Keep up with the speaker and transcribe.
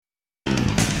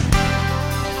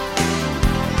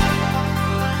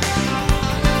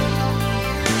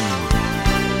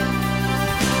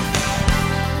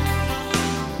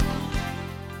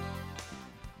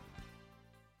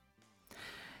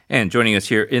And joining us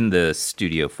here in the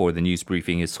studio for the news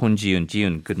briefing is Jiyoon.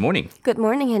 Jiyoon, good morning. Good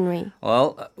morning, Henry.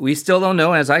 Well, we still don't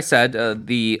know, as I said,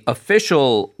 the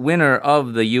official winner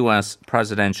of the U.S.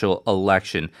 presidential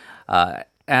election.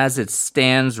 As it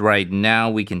stands right now,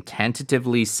 we can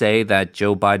tentatively say that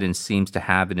Joe Biden seems to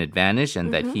have an advantage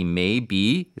and that he may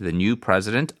be the new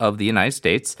president of the United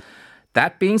States.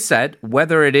 That being said,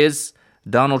 whether it is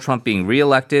Donald Trump being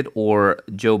reelected or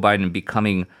Joe Biden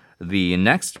becoming the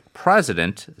next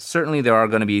president, certainly there are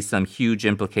going to be some huge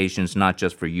implications, not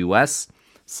just for U.S.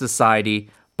 society,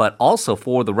 but also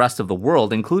for the rest of the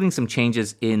world, including some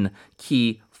changes in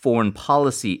key foreign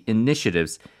policy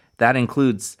initiatives. That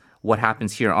includes what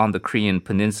happens here on the Korean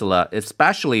Peninsula,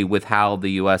 especially with how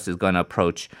the U.S. is going to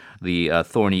approach the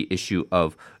thorny issue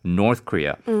of North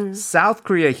Korea. South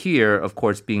Korea here, of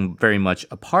course, being very much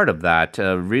a part of that,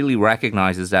 really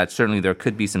recognizes that certainly there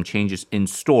could be some changes in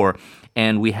store.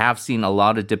 And we have seen a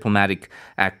lot of diplomatic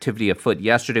activity afoot.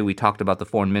 Yesterday, we talked about the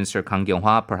foreign minister, Kang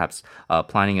Kyung-hwa, perhaps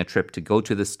planning a trip to go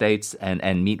to the States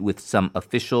and meet with some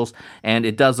officials. And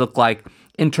it does look like,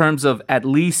 in terms of at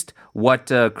least what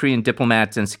Korean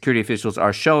diplomats and security officials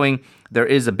are showing, there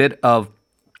is a bit of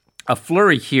a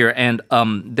flurry here. And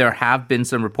there have been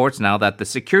some reports now that the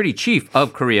security chief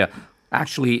of Korea,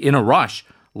 actually in a rush,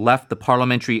 left the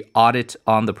parliamentary audit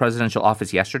on the presidential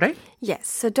office yesterday? Yes,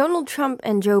 so Donald Trump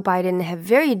and Joe Biden have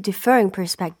very differing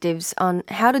perspectives on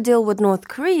how to deal with North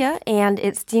Korea and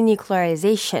its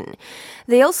denuclearization.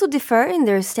 They also differ in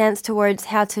their stance towards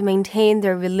how to maintain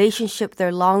their relationship with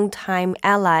their longtime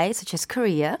allies, such as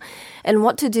Korea, and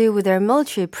what to do with their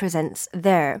military presence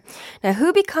there. Now,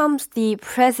 who becomes the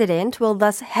president will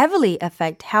thus heavily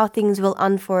affect how things will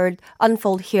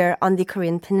unfold here on the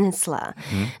Korean Peninsula.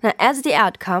 Now, as the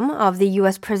outcome of the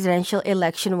U.S. presidential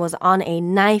election was on a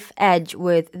knife edge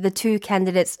with the two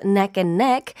candidates neck and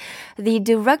neck, the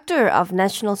director of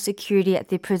national security at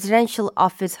the presidential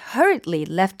office hurriedly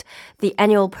left the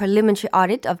annual parliamentary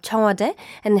audit of Cheongwade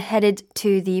and headed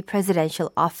to the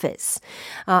presidential office.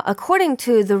 According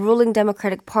to the ruling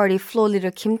Democratic Party floor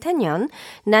leader Kim Tae-yeon,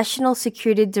 National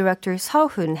Security Director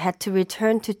Seo-hoon had to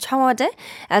return to Cheongwade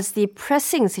as the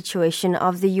pressing situation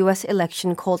of the U.S.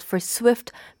 election called for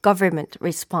swift government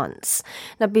response.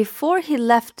 Now, before he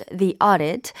left the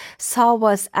audit, Seo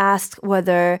was asked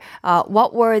whether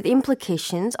what were the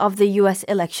implications of the U.S.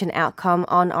 election outcome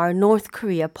on our North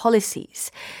Korea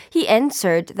policies. He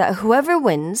answered that whoever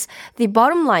wins, the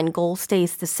bottom line goal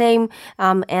stays the same,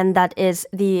 and that is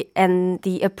the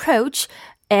approach.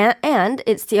 And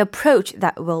it's the approach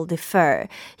that will differ.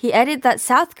 He added that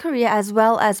South Korea, as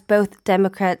well as both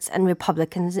Democrats and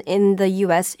Republicans in the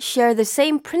U.S., share the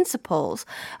same principles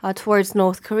towards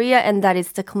North Korea, and that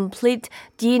is the complete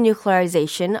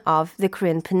denuclearization of the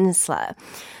Korean Peninsula.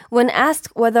 When asked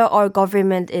whether our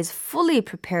government is fully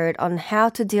prepared on how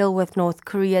to deal with North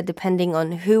Korea depending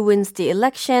on who wins the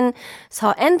election,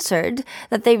 Seo answered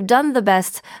that they've done the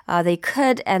best they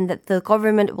could and that the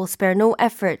government will spare no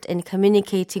effort in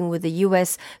communicating with the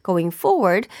U.S. going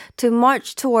forward to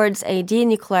march towards a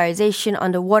denuclearization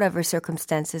under whatever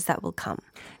circumstances that will come.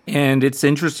 And it's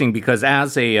interesting because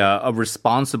as a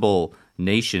responsible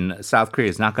nation, South Korea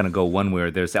is not going to go one way or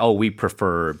they're saying, oh, we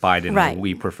prefer Biden right. or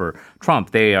we prefer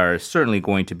Trump. They are certainly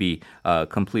going to be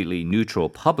completely neutral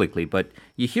publicly. But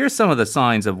you hear some of the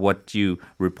signs of what you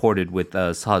reported with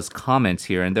Seo's comments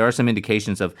here, and there are some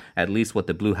indications of at least what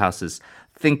the Blue House is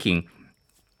thinking.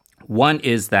 One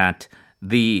is that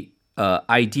the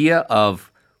idea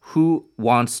of who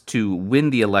wants to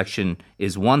win the election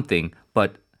is one thing,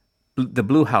 but the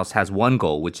Blue House has one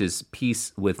goal, which is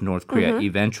peace with North Korea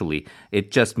eventually.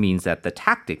 It just means that the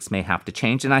tactics may have to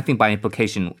change. And I think by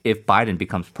implication, if Biden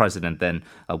becomes president, then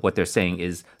what they're saying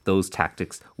is those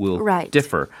tactics will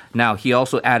differ. Now, he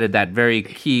also added that very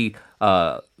key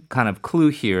kind of clue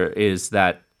here is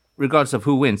that regardless of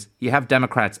who wins, you have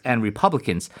Democrats and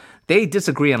Republicans. They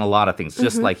disagree on a lot of things,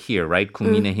 just like here, right?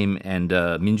 국민의힘 and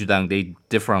민주당, they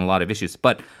differ on a lot of issues.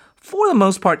 But for the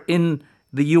most part in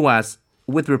the U.S.,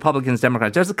 with Republicans,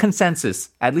 Democrats, there's a consensus,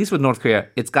 at least with North Korea,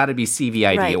 it's got to be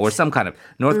CVID or some kind of,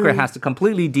 North Korea has to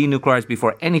completely denuclearize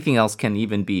before anything else can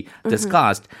even be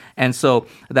discussed. And so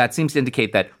that seems to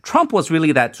indicate that Trump was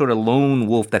really that sort of lone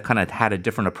wolf that kind of had a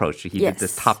different approach. He did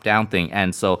this top-down thing.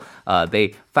 And so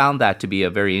they found that to be a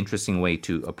very interesting way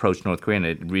to approach North Korea. And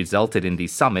it resulted in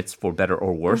these summits, for better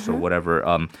or worse, or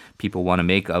whatever people want to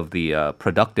make of the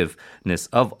productiveness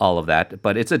of all of that.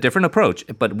 But it's a different approach.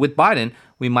 But with Biden,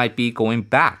 we might be going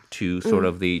back to sort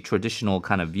of the traditional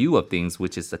kind of view of things,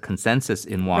 which is the consensus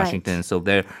in Washington. Right. So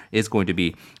there is going to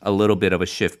be a little bit of a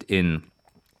shift in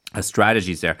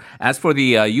strategies there. As for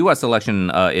the U.S. election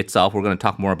itself, we're going to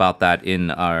talk more about that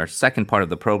in our second part of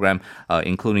the program,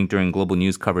 including during global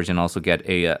news coverage, and also get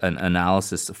an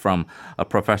analysis from a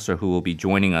professor who will be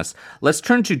joining us. Let's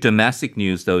turn to domestic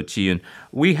news, though, Jiyoon.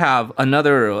 We have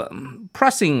another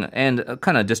pressing and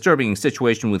kind of disturbing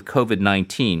situation with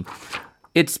COVID-19.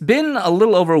 It's been a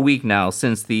little over a week now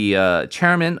since the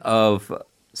chairman of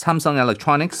Samsung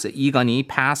Electronics, Lee Gun-hee,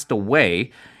 passed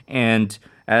away, and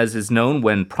as is known,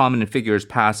 when prominent figures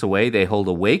pass away, they hold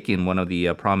a wake in one of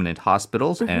the prominent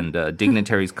hospitals, and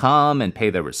dignitaries come and pay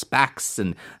their respects,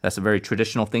 and that's a very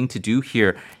traditional thing to do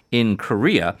here in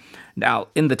Korea. Now,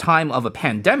 in the time of a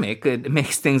pandemic, it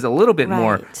makes things a little bit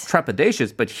more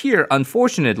trepidatious, but here,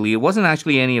 unfortunately, it wasn't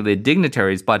actually any of the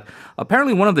dignitaries, but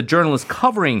apparently one of the journalists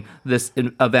covering this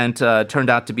event turned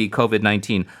out to be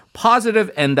COVID-19 positive,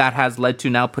 and that has led to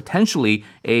now potentially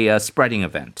a spreading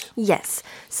event. Yes.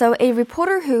 So a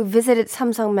reporter who visited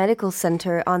Samsung Medical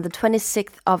Center on the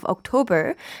 26th of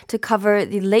October to cover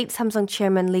the late Samsung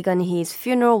chairman Lee Gun-hee's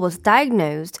funeral was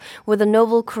diagnosed with a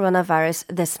novel coronavirus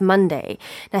this Monday.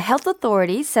 Now, health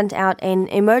authorities sent out an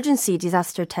emergency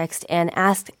disaster text and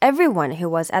asked everyone who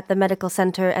was at the medical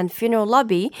center and funeral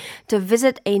lobby to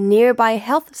visit a nearby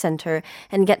health center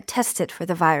and get tested for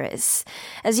the virus.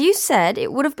 As you said,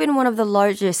 it would have been one of the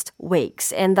largest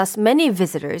wakes, and thus many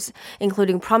visitors,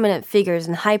 including prominent figures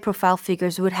and high-profile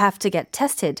figures, would have to get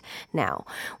tested now.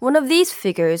 One of these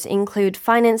figures include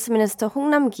Finance Minister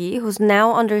Hong Nam-ki, who's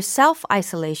now under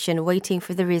self-isolation waiting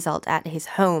for the result at his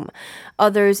home.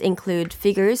 Others include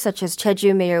figures such as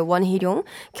Jeju Mayor Won Hee-ryong,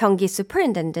 Gyeonggi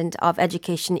Superintendent of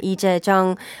Education Lee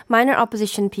Jae-jung, minor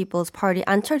opposition People's Party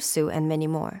An Chol-soo, and many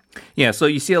more. Yeah, so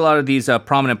you see a lot of these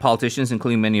prominent politicians,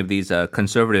 including many of these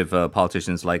conservative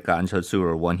politicians like An Chol-soo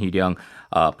or Won Hee-ryong,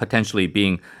 potentially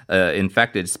being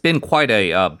infected. It's been quite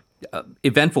a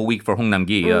eventful week for Hong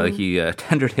Nam-ki. He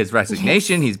tendered his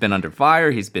resignation. He's been under fire.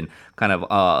 He's been kind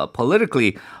of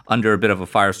politically under a bit of a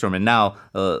firestorm. And now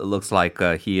it looks like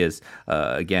he is,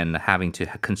 again, having to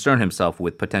concern himself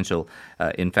with potential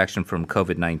infection from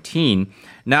COVID-19.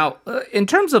 Now, in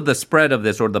terms of the spread of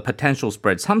this or the potential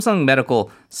spread, Samsung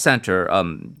Medical Center,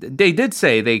 they did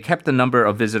say they kept the number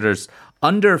of visitors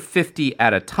under 50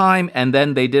 at a time, and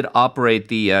then they did operate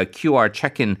the QR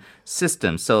check-in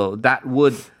system. So that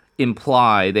would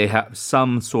imply they have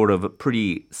some sort of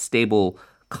pretty stable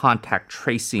contact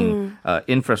tracing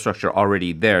infrastructure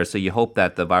already there. So you hope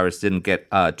that the virus didn't get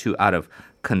too out of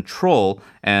control,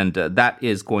 and that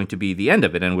is going to be the end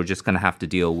of it. And we're just going to have to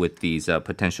deal with these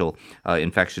potential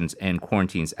infections and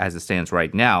quarantines as it stands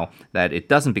right now, that it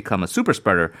doesn't become a super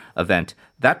spreader event.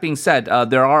 That being said,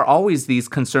 there are always these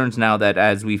concerns now that,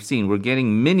 as we've seen, we're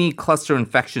getting mini cluster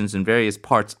infections in various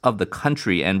parts of the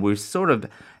country, and we sort of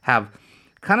have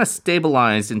kind of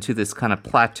stabilized into this kind of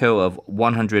plateau of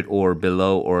 100 or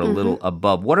below or a little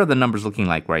above. What are the numbers looking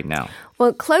like right now?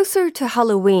 Well, closer to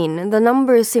Halloween, the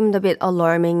numbers seemed a bit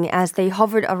alarming as they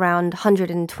hovered around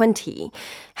 120.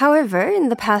 However, in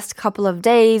the past couple of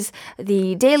days,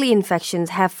 the daily infections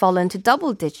have fallen to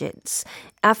double digits.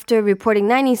 After reporting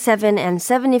 97 and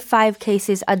 75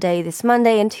 cases a day this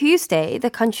Monday and Tuesday, the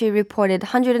country reported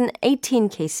 118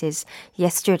 cases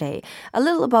yesterday, a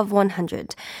little above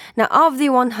 100. Now, of the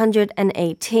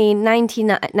 118,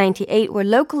 98 were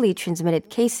locally transmitted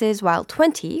cases, while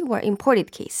 20 were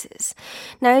imported cases.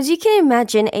 Now, as you can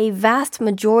imagine, a vast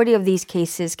majority of these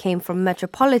cases came from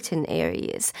metropolitan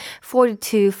areas,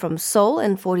 42 from Seoul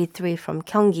and 43 from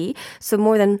Gyeonggi, so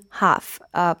more than half,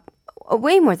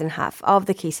 way more than half of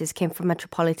the cases came from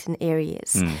metropolitan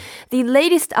areas. The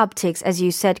latest upticks, as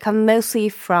you said, come mostly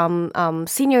from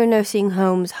senior nursing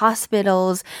homes,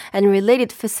 hospitals, and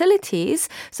related facilities.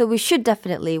 So we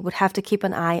would have to keep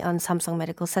an eye on Samsung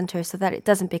Medical Center so that it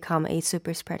doesn't become a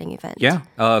super spreading event. Yeah,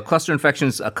 cluster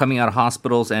infections coming out of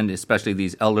hospitals and especially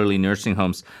these elderly nursing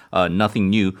homes, nothing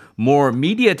new. More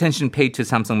media attention paid to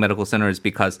Samsung Medical Center is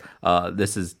because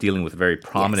this is dealing with very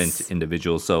prominent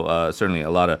individuals. So certainly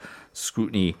a lot of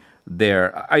scrutiny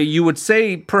there. You would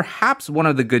say perhaps one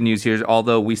of the good news here,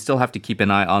 although we still have to keep an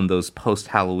eye on those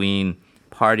post-Halloween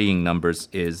partying numbers,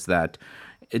 is that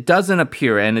it doesn't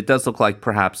appear, and it does look like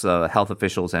perhaps health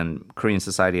officials and Korean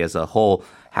society as a whole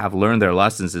have learned their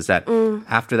lessons, is that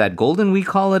after that Golden Week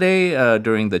holiday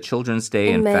during the Children's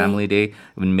Day and Family Day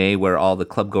in May, where all the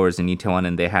clubgoers in Itaewon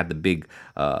and they had the big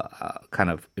kind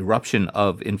of eruption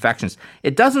of infections,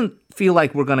 it doesn't feel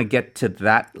like we're going to get to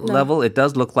that level. It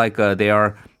does look like they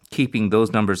are keeping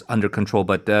those numbers under control,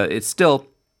 but it's still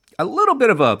a little bit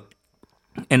of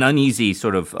an uneasy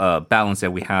sort of balance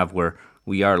that we have where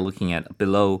we are looking at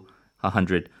below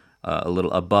 100 a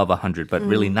little above 100, but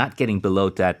really not getting below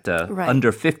that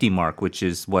under 50 mark, which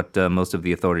is what most of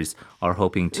the authorities are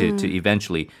hoping to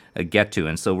eventually get to.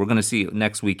 And so we're going to see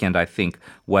next weekend, I think,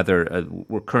 whether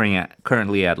we're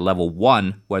currently at level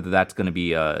 1, whether that's going to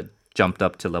be jumped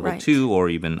up to level 2 or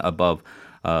even above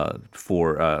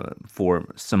for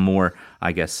some more,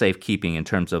 I guess, safekeeping in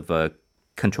terms of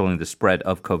controlling the spread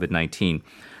of COVID-19.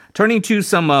 Turning to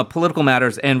some political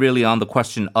matters and really on the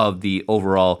question of the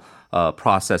overall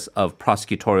process of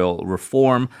prosecutorial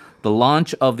reform, the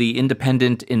launch of the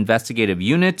Independent Investigative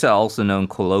Unit, also known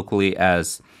colloquially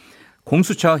as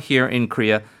공수처 here in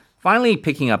Korea, finally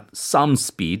picking up some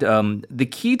speed. The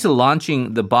key to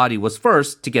launching the body was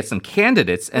first to get some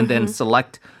candidates and then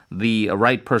select the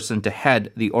right person to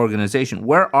head the organization.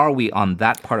 Where are we on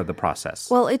that part of the process?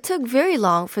 Well, it took very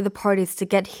long for the parties to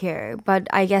get here, but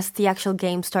I guess the actual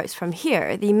game starts from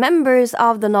here. The members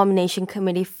of the nomination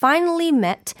committee finally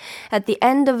met at the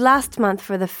end of last month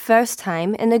for the first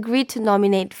time and agreed to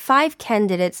nominate 5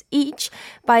 candidates each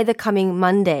by the coming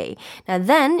Monday. Now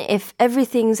then, if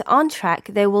everything's on track,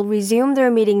 they will resume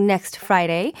their meeting next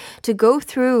Friday to go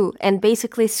through and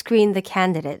basically screen the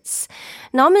candidates.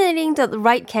 Nominating the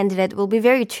right candidate will be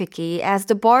very tricky as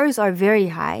the bars are very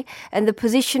high and the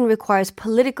position requires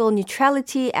political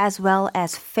neutrality as well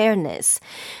as fairness.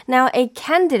 Now, a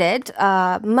candidate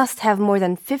must have more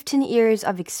than 15 years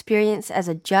of experience as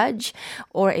a judge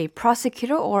or a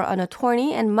prosecutor or an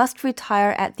attorney and must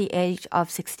retire at the age of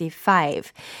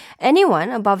 65. Anyone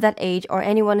above that age or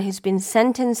anyone who's been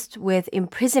sentenced with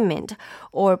imprisonment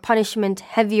or punishment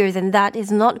heavier than that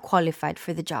is not qualified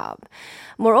for the job.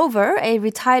 Moreover, a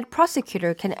retired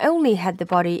prosecutor can only head the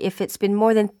body if it's been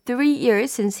more than 3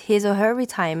 years since his or her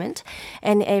retirement,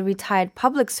 and a retired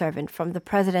public servant from the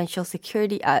Presidential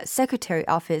Secretary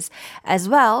Office as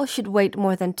well should wait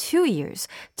more than 2 years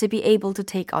to be able to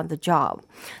take on the job.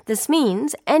 This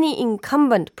means any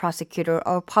incumbent prosecutor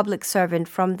or public servant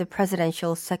from the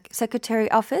Presidential Secretary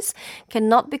Office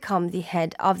cannot become the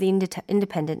head of the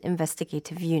Independent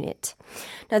Investigative Unit.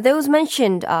 Now, those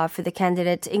mentioned for the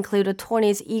candidates include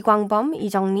attorneys Lee Kwang-bum, Lee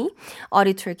Jung-ni,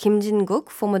 auditor Kim Jin-guk,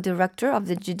 former director of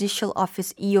the Judicial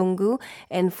Office Lee Yong-gu,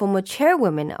 and former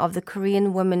chairwoman of the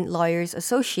Korean Women Lawyers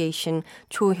Association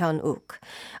Cho Hyun-uk.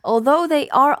 Although they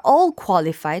are all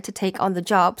qualified to take on the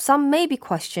job, some may be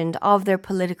questioned of their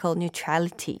political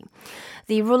neutrality.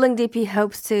 The ruling DP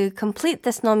hopes to complete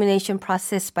this nomination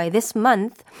process by this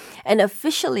month and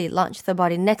officially launch the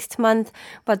body next month,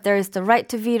 but there is the right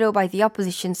to veto by the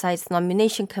opposition side's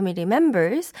nomination committee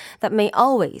members that may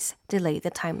always delay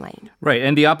the timeline. Right,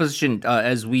 and the opposition,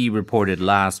 as we reported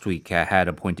last week, had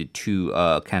appointed 2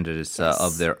 candidates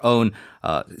of their own.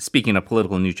 Speaking of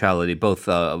political neutrality, both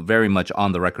very much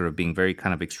on the record of being very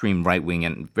kind of extreme right-wing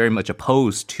and very much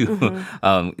opposed to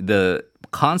the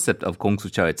concept of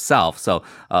공수처 itself. So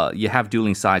you have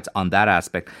dueling sides on that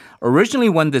aspect. Originally,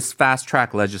 when this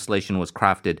fast-track legislation was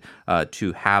crafted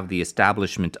to have the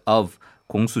establishment of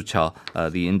공수처,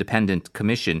 the independent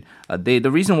commission, the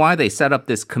reason why they set up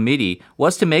this committee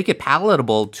was to make it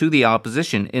palatable to the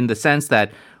opposition in the sense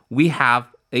that we have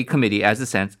a committee, as a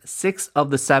sense, 6 of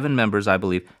the 7 members, I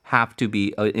believe, have to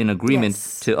be in agreement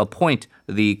to appoint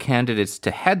the candidates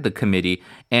to head the committee.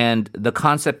 And the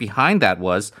concept behind that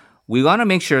was we want to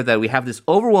make sure that we have this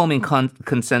overwhelming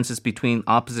consensus between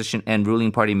opposition and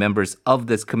ruling party members of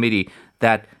this committee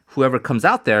that whoever comes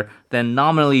out there, then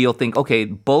nominally you'll think, okay,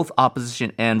 both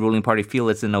opposition and ruling party feel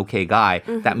it's an okay guy.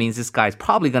 That means this guy's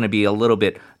probably going to be a little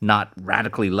bit not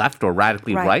radically left or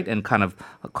radically right and kind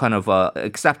of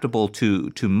acceptable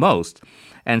to most.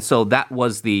 And so that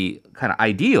was the kind of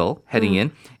ideal heading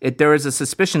in. There is a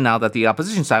suspicion now that the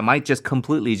opposition side might just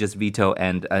completely just veto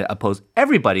and oppose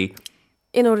everybody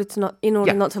in order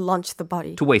not to launch the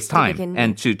body. To waste time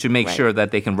and to make sure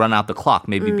that they can run out the clock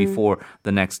maybe before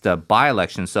the next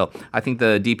by-election. So I think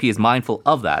the DP is mindful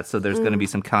of that. So there's going to be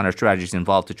some counter strategies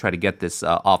involved to try to get this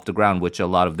off the ground, which a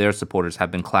lot of their supporters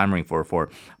have been clamoring for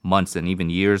months and even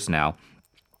years now.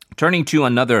 Turning to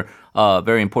another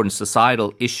very important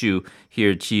societal issue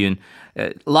here, Jiyoon.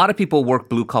 A lot of people work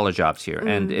blue-collar jobs here,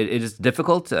 and it is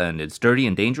difficult, and it's dirty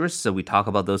and dangerous, so we talk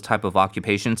about those type of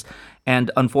occupations.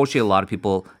 And unfortunately, a lot of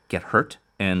people get hurt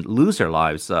and lose their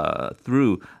lives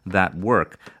through that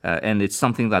work. And it's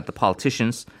something that the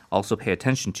politicians also pay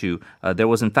attention to. There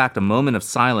was, in fact, a moment of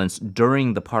silence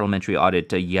during the parliamentary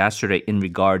audit yesterday in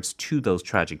regards to those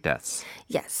tragic deaths.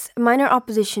 Yes, minor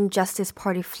opposition Justice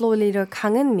Party floor leader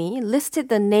Kang Eun-mi listed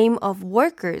the name of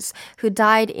workers who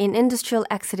died in industrial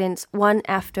accidents one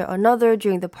after another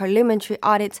during the parliamentary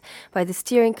audit by the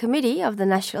steering committee of the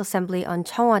National Assembly on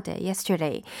Cheongwade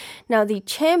yesterday. Now, the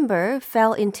chamber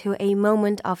fell into a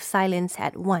moment of silence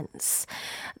at once.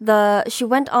 She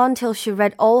went on till she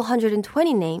read all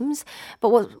 120 names, but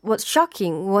what's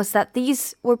shocking was that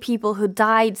these were people who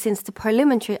died since the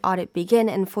parliamentary audit began.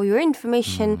 And for your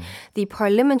information, the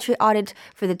parliamentary audit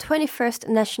for the 21st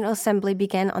National Assembly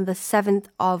began on the 7th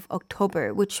of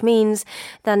October, which means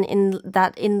that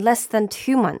in less than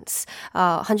 2 months,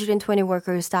 120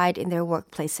 workers died in their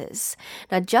workplaces.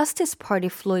 Now, Justice Party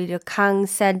floor leader Kang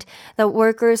said that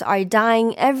workers are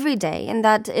dying every day and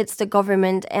that it's the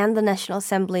government and the National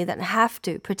Assembly that have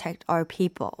to protect our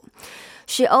people.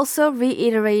 She also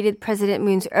reiterated President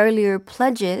Moon's earlier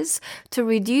pledges to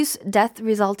reduce death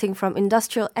resulting from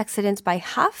industrial accidents by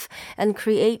half and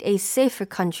create a safer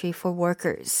country for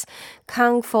workers.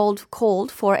 Kang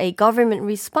called for a government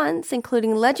response,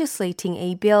 including legislating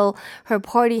a bill her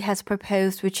party has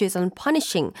proposed, which is on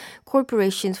punishing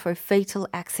corporations for fatal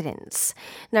accidents.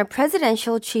 Now,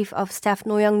 Presidential Chief of Staff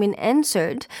No Young-min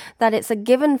answered that it's a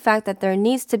given fact that there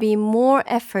needs to be more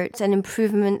efforts and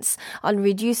improvements on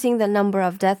reducing the number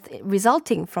of deaths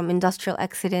resulting from industrial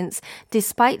accidents,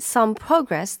 despite some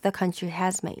progress the country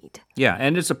has made. Yeah,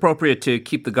 and it's appropriate to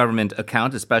keep the government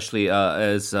account, especially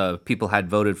as people had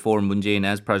voted for Moon Jae-in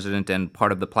as president, and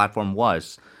part of the platform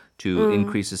was to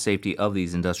increase the safety of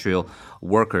these industrial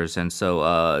workers. And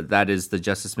so that is the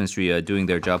Justice Ministry doing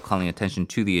their job, calling attention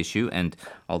to the issue. And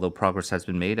although progress has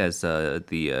been made, as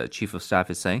the Chief of Staff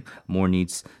is saying, more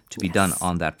needs to be done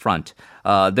on that front.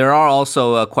 There are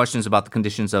also questions about the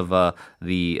conditions of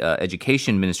the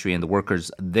Education Ministry and the workers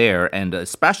there, and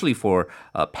especially for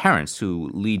parents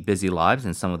who lead busy lives,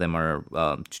 and some of them are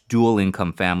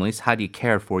dual-income families. How do you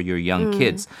care for your young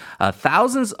kids?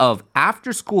 Thousands of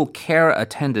after-school care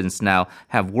attendants now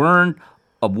have warned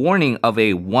a warning of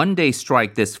a one-day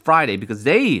strike this Friday because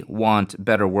they want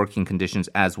better working conditions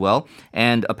as well.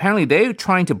 And apparently they're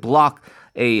trying to block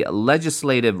a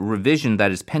legislative revision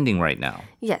that is pending right now.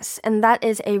 Yes, and that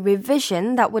is a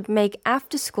revision that would make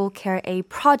after-school care a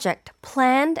project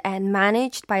planned and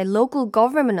managed by local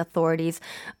government authorities,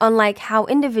 unlike how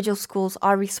individual schools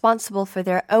are responsible for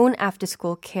their own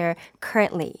after-school care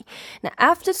currently. Now,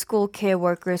 after-school care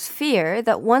workers fear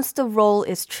that once the role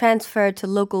is transferred to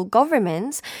local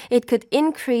governments, it could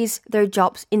increase their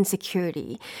jobs'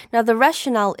 insecurity. Now, the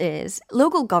rationale is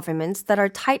local governments that are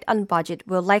tight on budget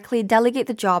will likely delegate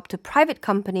the job to private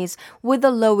companies with the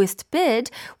lowest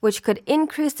bid, which could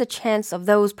increase the chance of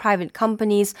those private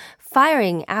companies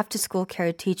firing after-school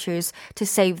care teachers to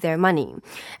save their money.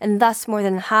 And thus, more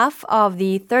than half of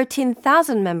the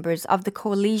 13,000 members of the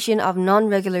Coalition of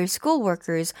Non-Regular School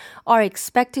Workers are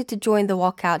expected to join the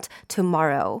walkout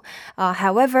tomorrow.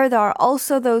 However, there are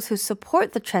also those who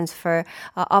support the transfer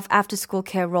of after-school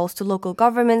care roles to local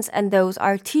governments, and those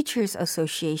are teachers'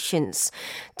 associations.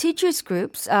 Teachers'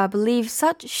 groups believe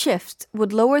such shifts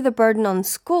would lower the burden on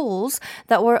schools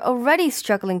that were already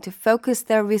struggling to focus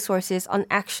their resources on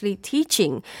actually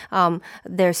teaching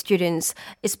their students,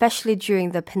 especially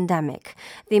during the pandemic.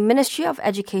 The Ministry of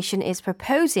Education is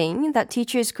proposing that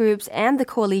teachers groups and the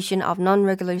Coalition of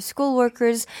Non-Regular School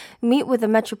Workers meet with the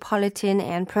metropolitan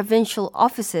and provincial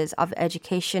offices of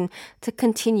education to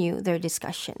continue their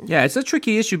discussion. Yeah, it's a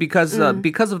tricky issue because of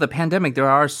the pandemic, there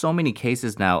are so many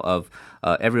cases now of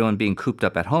everyone being cooped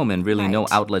up at home and really no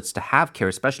outlets to have care,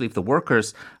 especially if the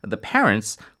workers, the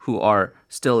parents who are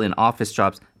still in office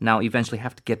jobs now eventually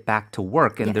have to get back to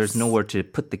work, and there's nowhere to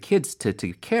put the kids to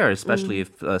care, especially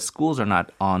if schools are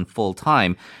not on full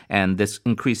time. And this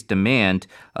increased demand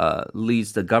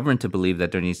leads the government to believe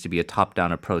that there needs to be a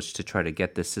top-down approach to try to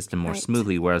get this system more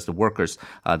smoothly, whereas the workers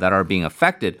that are being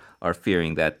affected are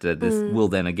fearing that this will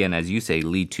then, again, as you say,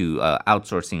 lead to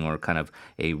outsourcing or kind of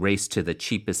a race to the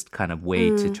cheapest kind of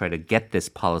way to try to get this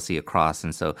policy across.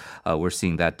 And so we're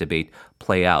seeing that debate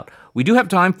play out. We do have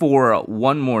time for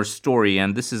one more story,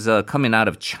 and this is coming out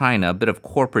of China, a bit of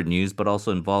corporate news, but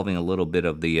also involving a little bit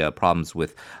of the problems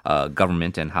with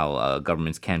government and how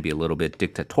governments can be a little bit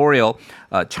dictatorial.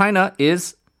 China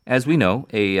is, as we know,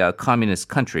 a communist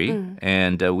country,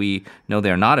 and we know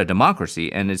they're not a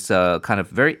democracy, and it's kind of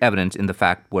very evident in the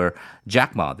fact where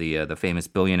Jack Ma, the famous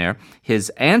billionaire, his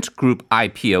Ant Group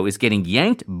IPO is getting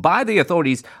yanked by the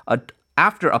authorities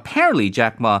after apparently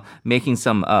Jack Ma making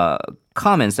some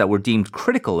comments that were deemed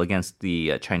critical against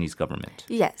the Chinese government.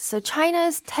 Yes, so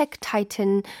China's tech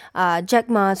titan Jack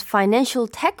Ma's financial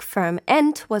tech firm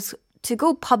Ant was to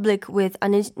go public with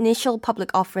an initial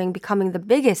public offering becoming the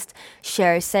biggest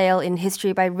share sale in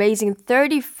history by raising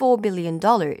 $34 billion.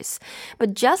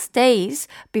 But just days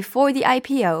before the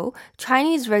IPO,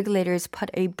 Chinese regulators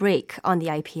put a brake on the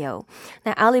IPO.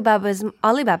 Now,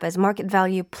 Alibaba's market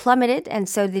value plummeted, and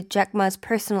so did Jack Ma's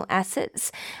personal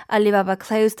assets. Alibaba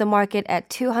closed the market at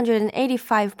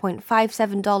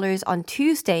 $285.57 on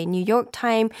Tuesday, New York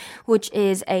time, which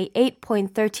is a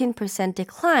 8.13%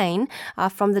 decline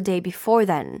from the day before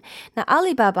then. Now,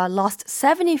 Alibaba lost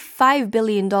 $75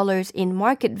 billion in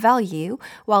market value,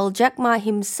 while Jack Ma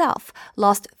himself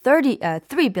lost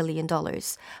 $3 billion.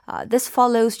 This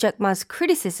follows Jack Ma's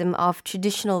criticism of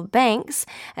traditional banks,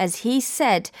 as he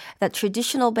said that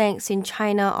traditional banks in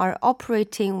China are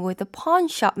operating with a pawn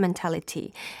shop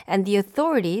mentality and the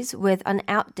authorities with an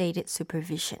outdated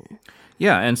supervision.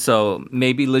 Yeah, and so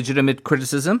maybe legitimate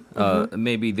criticism.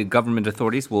 Maybe the government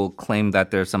authorities will claim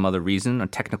that there's some other reason, a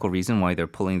technical reason why they're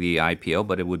pulling the IPO,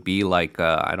 but it would be like,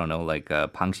 I don't know, like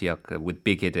Bang Si-hyuk with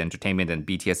Big Hit Entertainment and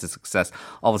BTS's success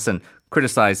all of a sudden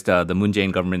criticized the Moon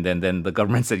Jae-in government, and then the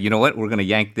government said, you know what, we're going to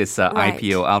yank this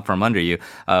IPO out from under you.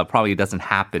 Probably doesn't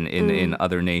happen in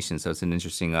other nations, so it's an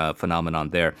interesting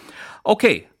phenomenon there.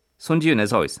 Okay, Jiyoon,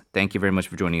 as always, thank you very much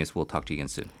for joining us. We'll talk to you again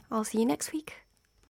soon. I'll see you next week.